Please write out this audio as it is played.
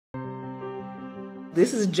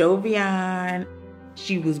This is Jovy.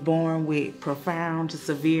 She was born with profound to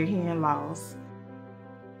severe hearing loss.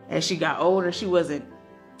 As she got older, she wasn't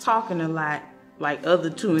talking a lot like other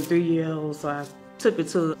 2 and 3 year olds, so I took her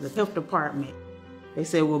to the health department. They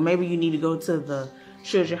said, well, maybe you need to go to the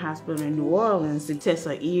Children's Hospital in New Orleans to test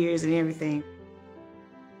her ears and everything.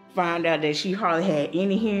 Found out that she hardly had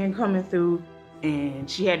any hearing coming through, and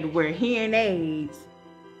she had to wear hearing aids.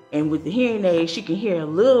 And with the hearing aids, she can hear a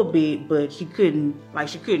little bit, but she couldn't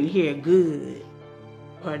hear good.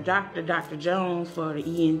 Her doctor, Dr. Jones for the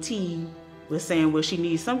ENT, was saying, well, she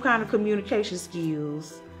needs some kind of communication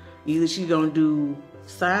skills. Either she's gonna do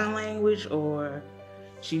sign language or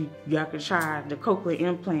y'all could try the cochlear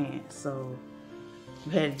implant. So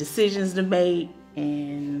we had decisions to make,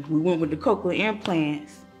 and we went with the cochlear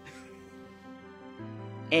implants.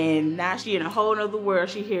 And now she in a whole other world.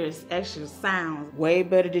 She hears extra sounds way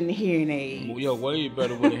better than the hearing aid. Yeah, way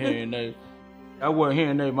better with the hearing aid. I wasn't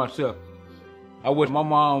hearing aid myself. I wish my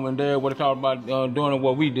mom and dad would have talked about doing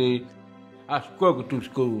what we did. I struggled through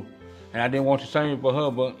school, and I didn't want the same for her,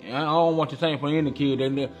 but I don't want the same for any kid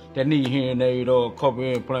that need hearing aid or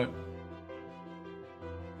cochlear implant.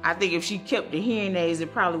 I think if she kept the hearing aids,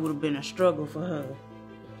 it probably would have been a struggle for her.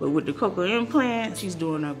 But with the cochlear implant, she's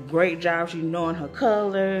doing a great job. She's knowing her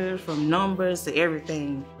colors, from numbers to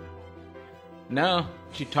everything. Now,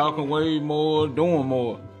 she's talking way more, doing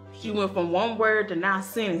more. She went from one word to now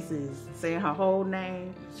sentences, saying her whole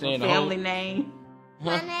name, her family name.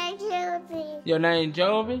 Huh? My name's Jovy. Your name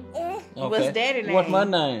Jovy? Yeah. Okay. What's daddy's name? What's my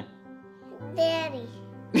name? Daddy.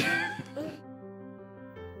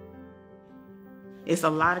 It's a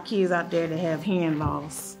lot of kids out there that have hearing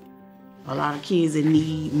loss. A lot of kids that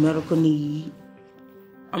need medical need.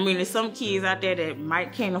 I mean, there's some kids out there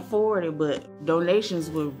that can't afford it, but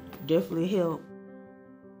donations would definitely help.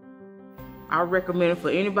 I recommend it for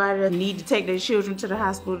anybody that need to take their children to the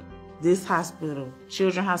hospital. This hospital,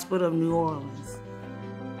 Children's Hospital of New Orleans.